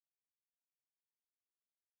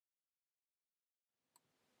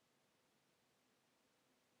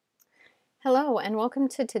Hello and welcome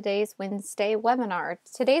to today's Wednesday webinar.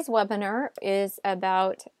 Today's webinar is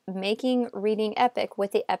about making reading epic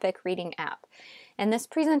with the Epic Reading app. And this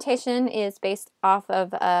presentation is based off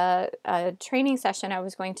of a training session I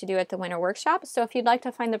was going to do at the winter workshop. So if you'd like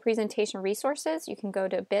to find the presentation resources, you can go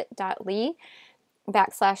to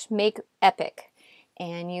bit.ly/makeepic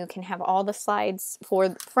and you can have all the slides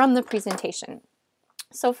from the presentation.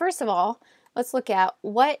 So first of all, let's look at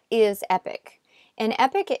what is Epic. And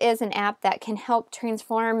Epic is an app that can help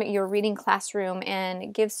transform your reading classroom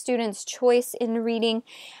and give students choice in reading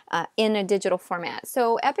in a digital format.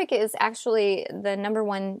 So Epic is actually the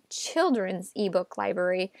 #1 children's ebook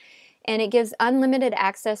library, and it gives unlimited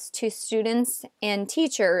access to students and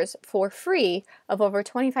teachers for free of over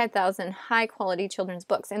 25,000 high-quality children's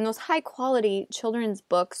books. And those high-quality children's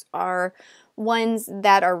books are ones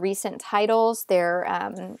that are recent titles.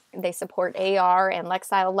 They support AR and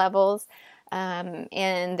Lexile levels.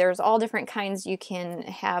 And there's all different kinds. You can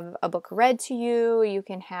have a book read to you, you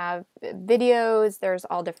can have videos, there's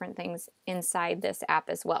all different things inside this app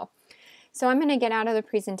as well. So I'm going to get out of the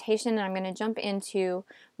presentation and I'm going to jump into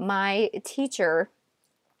my teacher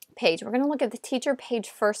page. We're going to look at the teacher page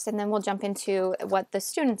first and then we'll jump into what the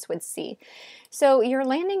students would see. So your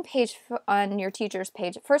landing page on your teacher's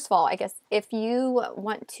page, first of all, I guess if you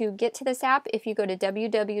want to get to this app, if you go to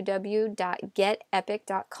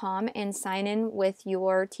www.getepic.com and sign in with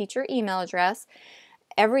your teacher email address,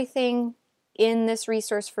 everything in this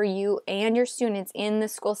resource for you and your students in the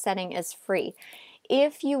school setting is free.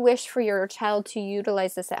 If you wish for your child to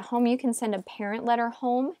utilize this at home, you can send a parent letter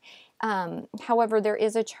home. However, there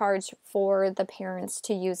is a charge for the parents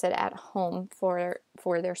to use it at home for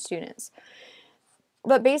their students.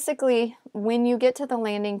 But basically, when you get to the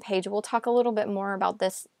landing page, we'll talk a little bit more about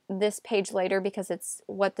this page later because it's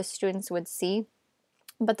what the students would see.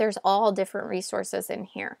 But there's all different resources in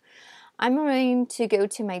here. I'm going to go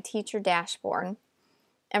to my teacher dashboard,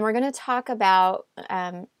 and we're going to talk about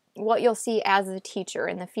what you'll see as a teacher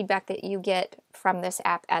and the feedback that you get from this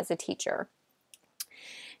app as a teacher.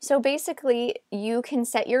 So basically, you can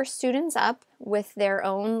set your students up with their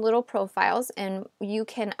own little profiles, and you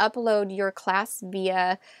can upload your class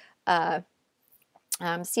via a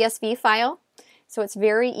CSV file. So it's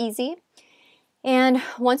very easy. And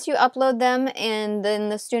once you upload them and then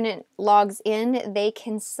the student logs in, they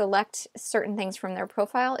can select certain things from their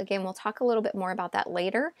profile. Again, we'll talk a little bit more about that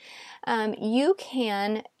later. You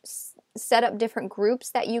can set up different groups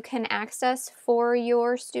that you can access for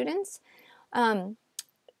your students.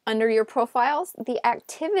 Under your profiles, the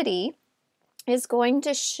activity is going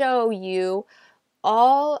to show you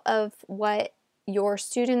all of what your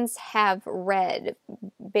students have read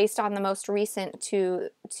based on the most recent to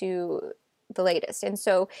the latest. And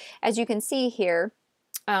so as you can see here,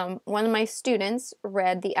 one of my students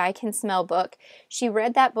read the I Can Smell book. She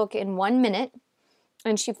read that book in 1 minute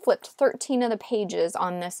and she flipped 13 of the pages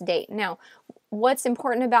on this date. Now, what's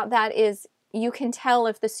important about that is you can tell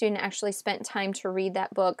if the student actually spent time to read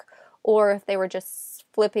that book or if they were just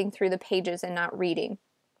flipping through the pages and not reading,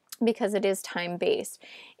 because it is time-based.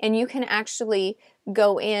 And you can actually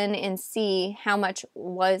go in and see how much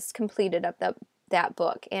was completed of that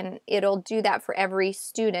book, and it'll do that for every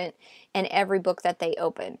student and every book that they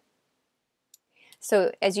open.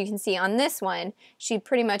 So as you can see on this one, she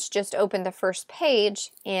pretty much just opened the first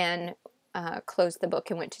page and closed the book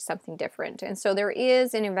and went to something different. And so there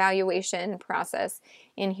is an evaluation process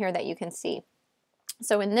in here that you can see.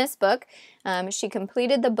 So in this book, she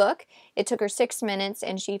completed the book. It took her 6 minutes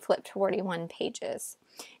and she flipped 41 pages.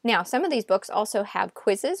 Now, some of these books also have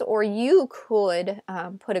quizzes, or you could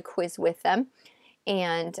put a quiz with them,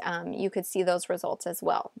 and you could see those results as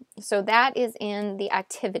well. So that is in the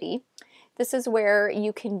activity. This is where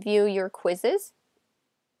you can view your quizzes.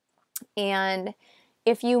 And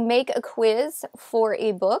if you make a quiz for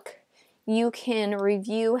a book, you can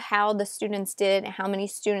review how the students did, how many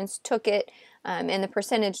students took it, and the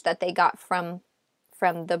percentage that they got from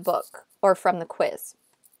the book or from the quiz.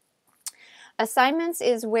 Assignments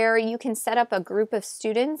is where you can set up a group of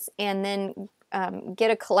students and then get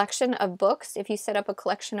a collection of books. If you set up a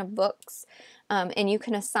collection of books, and you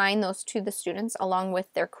can assign those to the students along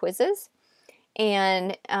with their quizzes.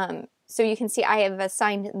 And so you can see I have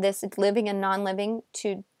assigned this living and non-living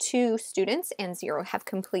to 2 students and 0 have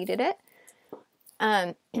completed it.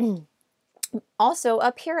 Also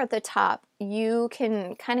up here at the top, you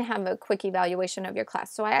can kind of have a quick evaluation of your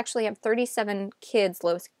class. So I actually have 37 kids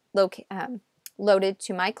loaded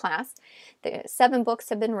to my class. The 7 books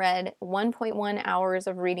have been read, 1.1 hours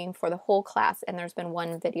of reading for the whole class, and there's been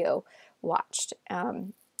 1 video watched.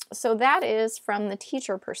 So that is from the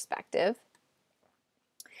teacher perspective.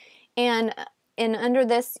 And under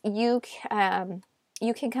this, you can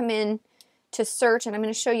come in to search, and I'm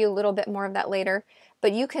going to show you a little bit more of that later,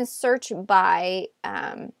 but you can search by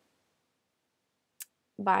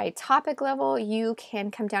topic level. You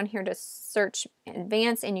can come down here to search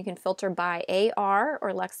advanced, and you can filter by AR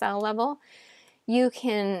or Lexile level. You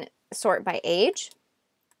can sort by age,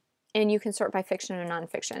 and you can sort by fiction and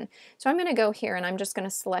nonfiction. So I'm going to go here and I'm just going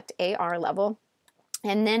to select AR level,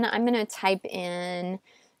 and then I'm going to type in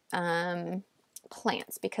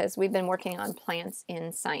plants, because we've been working on plants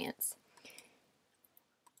in science.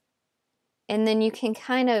 And then you can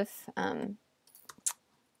kind of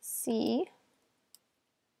see,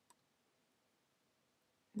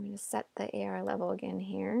 I'm going to set the AR level again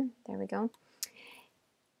here. There we go.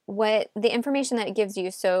 What the information that it gives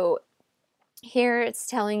you. So here it's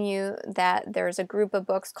telling you that there's a group of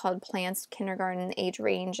books called Plants Kindergarten. The age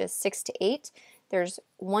range is 6 to 8. There's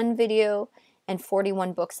 1 video and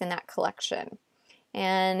 41 books in that collection.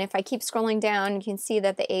 And if I keep scrolling down, you can see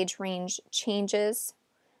that the age range changes.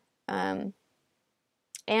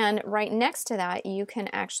 And right next to that, you can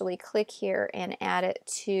actually click here and add it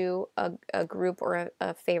to a group or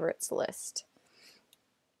a favorites list.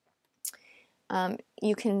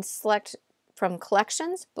 You can select from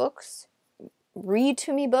collections, books, read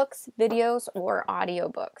to me books, videos, or audio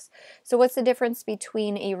books. So what's the difference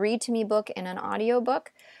between a read to me book and an audio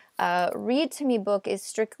book? Read to me book is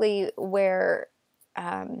strictly where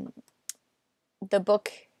the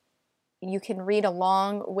book, you can read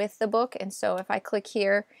along with the book. And so if I click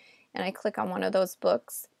here and I click on one of those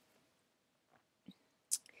books,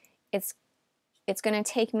 it's going to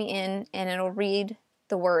take me in and it'll read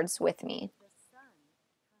the words with me.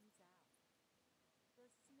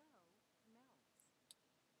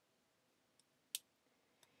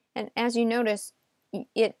 And as you notice,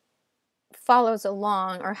 it follows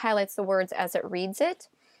along or highlights the words as it reads it.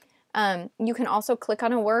 You can also click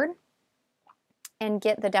on a word and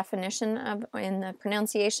get the definition of and the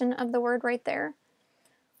pronunciation of the word right there.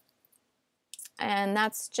 And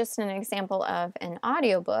that's just an example of an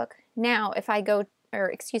audiobook. Now, if I go,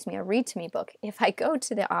 or excuse me, a read to me book, if I go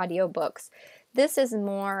to the audiobooks, this is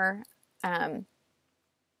more of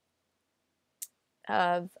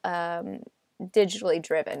digitally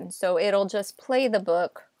driven. So it'll just play the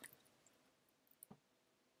book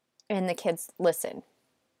and the kids listen.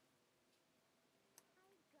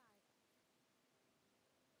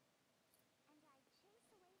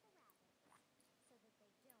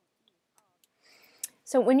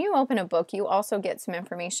 So when you open a book, you also get some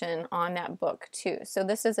information on that book too. So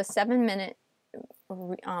this is a 7-minute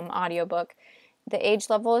audiobook. The age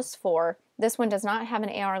level is 4. This one does not have an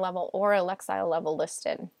AR level or a Lexile level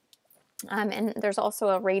listed. And there's also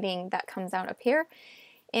a rating that comes out up here.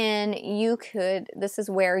 And you could, this is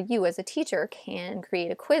where you as a teacher can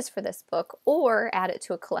create a quiz for this book or add it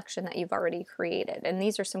to a collection that you've already created. And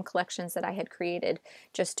these are some collections that I had created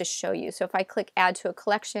just to show you. So if I click add to a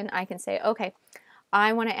collection, I can say, okay,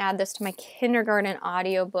 I want to add this to my kindergarten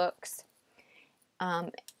audiobooks,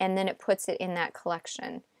 and then it puts it in that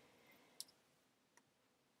collection.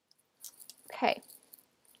 Okay.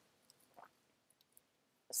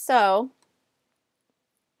 So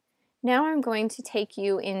now I'm going to take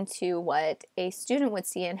you into what a student would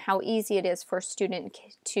see and how easy it is for a student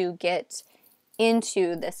to get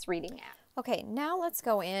into this reading app. Okay, now let's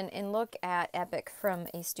go in and look at Epic from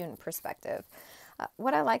a student perspective.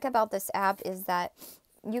 What I like about this app is that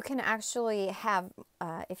you can actually have,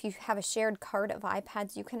 if you have a shared cart of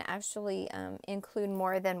iPads, you can actually include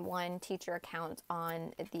more than one teacher account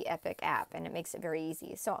on the Epic app, and it makes it very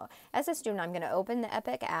easy. So as a student, I'm going to open the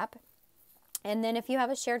Epic app, and then if you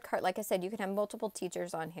have a shared cart, like I said, you can have multiple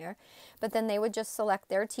teachers on here, but then they would just select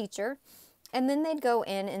their teacher, and then they'd go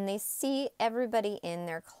in and they see everybody in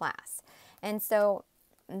their class. And so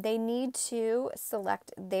they need to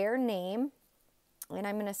select their name, and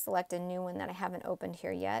I'm going to select a new one that I haven't opened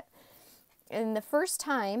here yet. And the first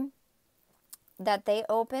time that they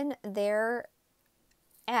open their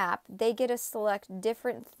app, they get to select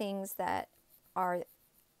different things that are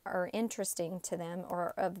interesting to them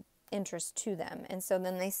or of interest to them. And so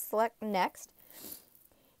then they select next,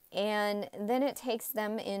 and then it takes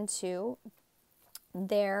them into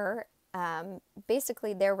their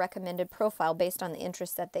basically their recommended profile based on the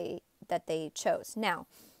interests that they chose. Now,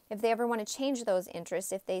 if they ever want to change those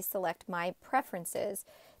interests, if they select my preferences,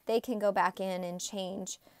 they can go back in and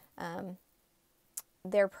change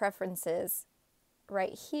their preferences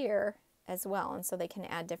right here as well. And so they can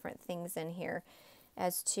add different things in here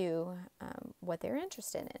as to what they're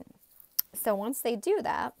interested in. So once they do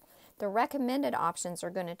that, The recommended options are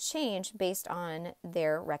going to change based on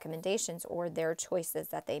their recommendations or their choices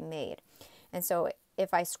that they made. And so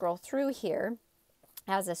if I scroll through here,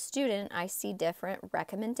 as a student, I see different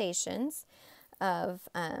recommendations of,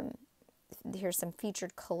 here's some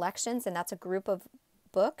featured collections, and that's a group of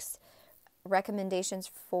books, recommendations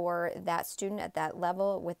for that student at that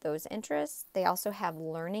level with those interests. They also have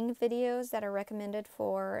learning videos that are recommended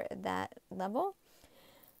for that level.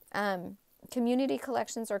 Community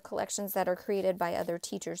collections are collections that are created by other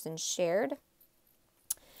teachers and shared.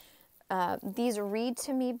 These read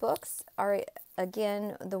to me books are,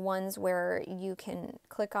 again, the ones where you can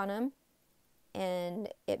click on them and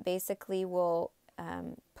it basically will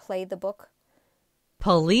play the book.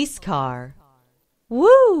 Police car.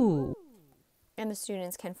 Woo! And the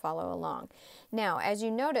students can follow along. Now, as you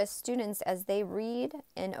notice, students, as they read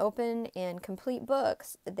and open and complete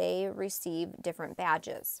books, they receive different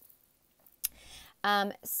badges.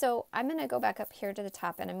 So I'm going to go back up here to the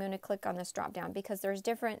top and I'm going to click on this drop down because there's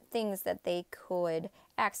different things that they could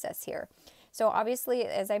access here. So obviously,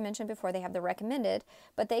 as I mentioned before, they have the recommended,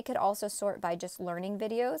 but they could also sort by just learning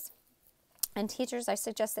videos. And teachers, I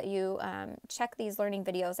suggest that you check these learning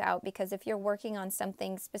videos out because if you're working on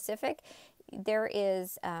something specific, there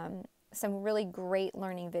is some really great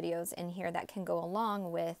learning videos in here that can go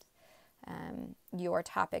along with your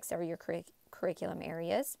topics or your curriculum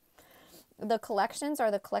areas. The collections are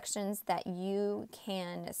the collections that you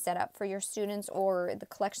can set up for your students, or the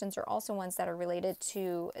collections are also ones that are related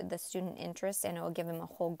to the student interests, and it will give them a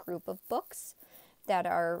whole group of books that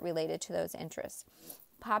are related to those interests.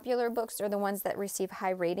 Popular books are the ones that receive high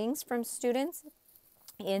ratings from students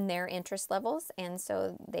in their interest levels, and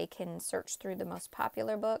so they can search through the most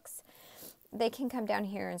popular books. They can come down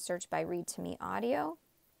here and search by Read to Me Audio,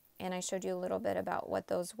 and I showed you a little bit about what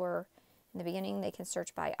those were in the beginning. They can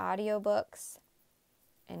search by audiobooks,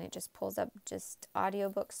 and it just pulls up just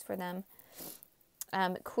audiobooks for them.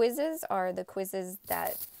 Quizzes are the quizzes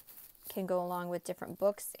that can go along with different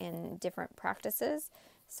books and different practices.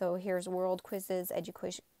 So here's world quizzes,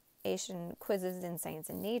 education quizzes in science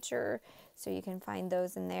and nature. So you can find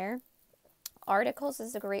those in there. Articles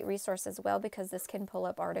is a great resource as well because this can pull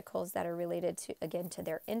up articles that are related to, again, to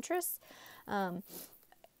their interests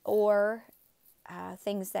or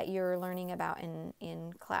things that you're learning about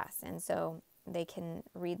in class. And so they can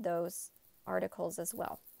read those articles as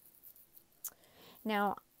well.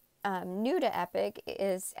 Now, new to Epic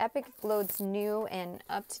is Epic loads new and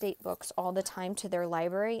up-to-date books all the time to their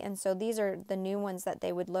library. And so these are the new ones that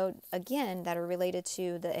they would load, again, that are related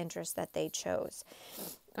to the interest that they chose.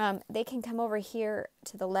 They can come over here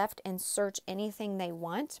to the left and search anything they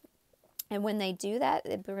want. And when they do that,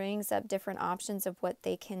 it brings up different options of what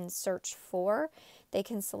they can search for. They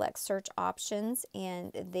can select search options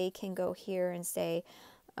and they can go here and say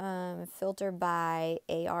filter by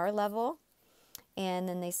AR level. And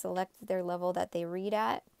then they select their level that they read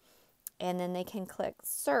at. And then they can click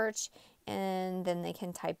search and then they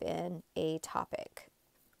can type in a topic.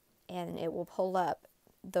 And it will pull up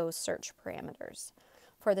those search parameters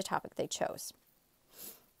for the topic they chose.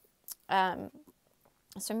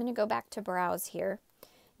 So I'm going to go back to browse here.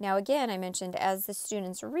 Now again, I mentioned as the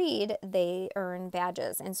students read, they earn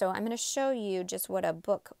badges. And so I'm going to show you just what a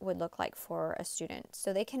book would look like for a student.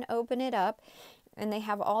 So they can open it up and they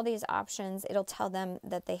have all these options. It'll tell them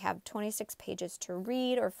that they have 26 pages to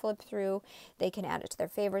read or flip through. They can add it to their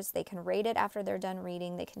favorites. They can rate it after they're done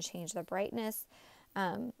reading. They can change the brightness.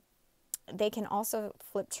 They can also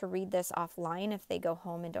flip to read this offline if they go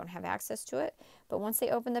home and don't have access to it. But once they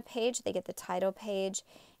open the page, they get the title page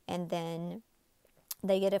and then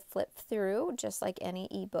they get to flip through just like any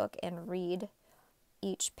ebook and read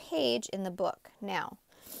each page in the book. Now,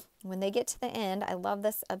 when they get to the end, I love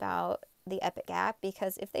this about the Epic app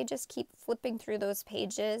because if they just keep flipping through those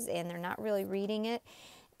pages and they're not really reading it,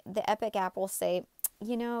 the Epic app will say,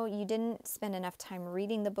 you know, you didn't spend enough time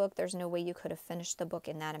reading the book. There's no way you could have finished the book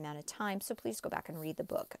in that amount of time, so please go back and read the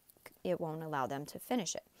book. It won't allow them to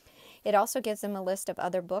finish it. It also gives them a list of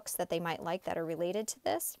other books that they might like that are related to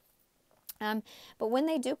this. But when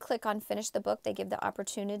they do click on finish the book, they give the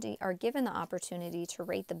opportunity, are given the opportunity to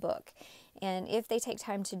rate the book. And if they take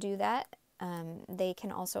time to do that, they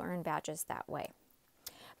can also earn badges that way.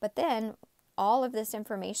 But then all of this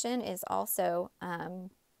information is also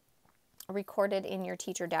recorded in your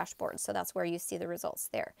teacher dashboard. So that's where you see the results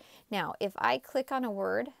there. Now, if I click on a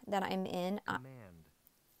word that I'm in,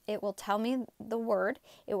 it will tell me the word.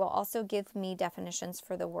 It will also give me definitions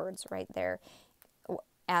for the words right there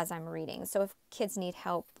as I'm reading. So if kids need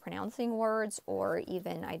help pronouncing words or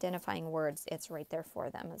even identifying words, it's right there for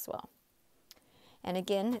them as well. And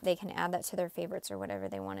again, they can add that to their favorites or whatever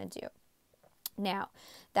they want to do. Now,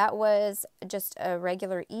 that was just a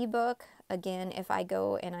regular ebook. Again, if I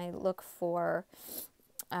go and I look for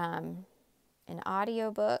an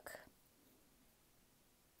audiobook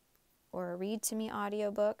or a read to me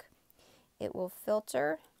audiobook, it will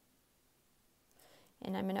filter,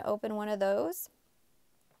 and I'm going to open one of those.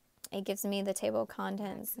 It gives me the table of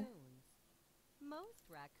contents. Raccoons. Most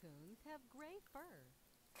raccoons have gray fur.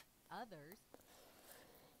 Others.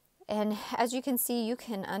 And as you can see, you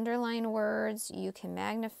can underline words, you can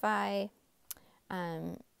magnify,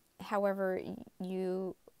 however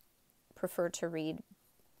you prefer to read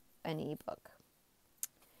an ebook.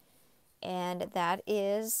 And that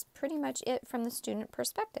is pretty much it from the student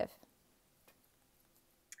perspective.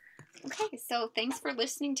 Okay, so thanks for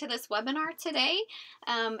listening to this webinar today.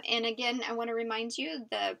 And again, I want to remind you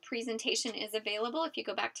the presentation is available if you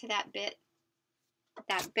go back to that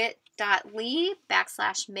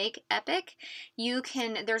bit.ly/make-epic.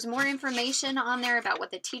 There's more information on there about what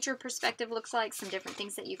the teacher perspective looks like, some different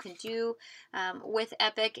things that you can do with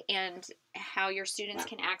Epic, and how your students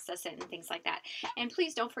can access it and things like that. And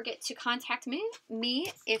please don't forget to contact me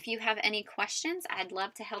if you have any questions. I'd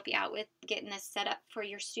love to help you out with getting this set up for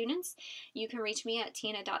your students. You can reach me at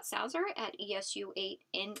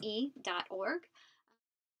tina.sauser@esu8ne.org.